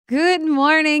Good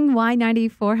morning.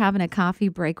 Y94 having a coffee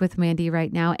break with Mandy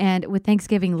right now. And with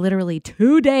Thanksgiving literally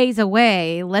 2 days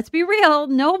away, let's be real,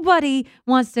 nobody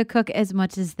wants to cook as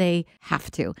much as they have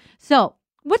to. So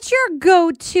what's your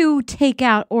go-to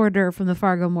takeout order from the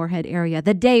Fargo-Moorhead area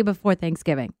the day before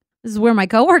Thanksgiving? This is where my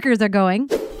coworkers are going.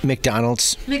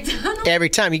 McDonald's. Every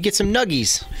time you get some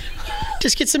nuggies.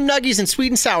 Just get some nuggies and sweet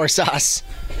and sour sauce.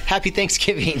 Happy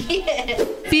Thanksgiving.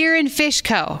 Beer and Fish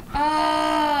Co.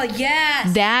 Oh,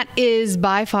 yes. That is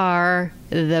by far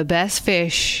the best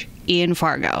fish in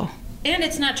Fargo. And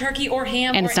it's not turkey or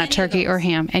ham. And it's not turkey or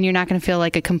ham. And you're not going to feel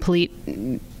like a complete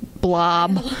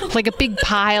blob, like a big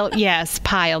pile. Yes,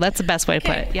 pile. That's the best way to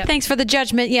put it. Yep. Thanks for the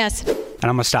judgment. Yes. And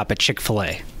I'm going to stop at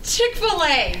Chick-fil-A.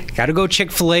 Chick-fil-A. Got to go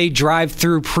Chick-fil-A,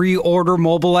 drive-through, pre-order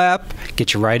mobile app,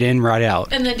 get you right in, right out.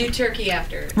 And then do turkey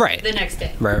after. Right. The next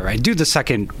day. Right. Do the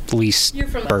second least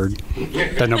bird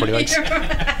that nobody likes.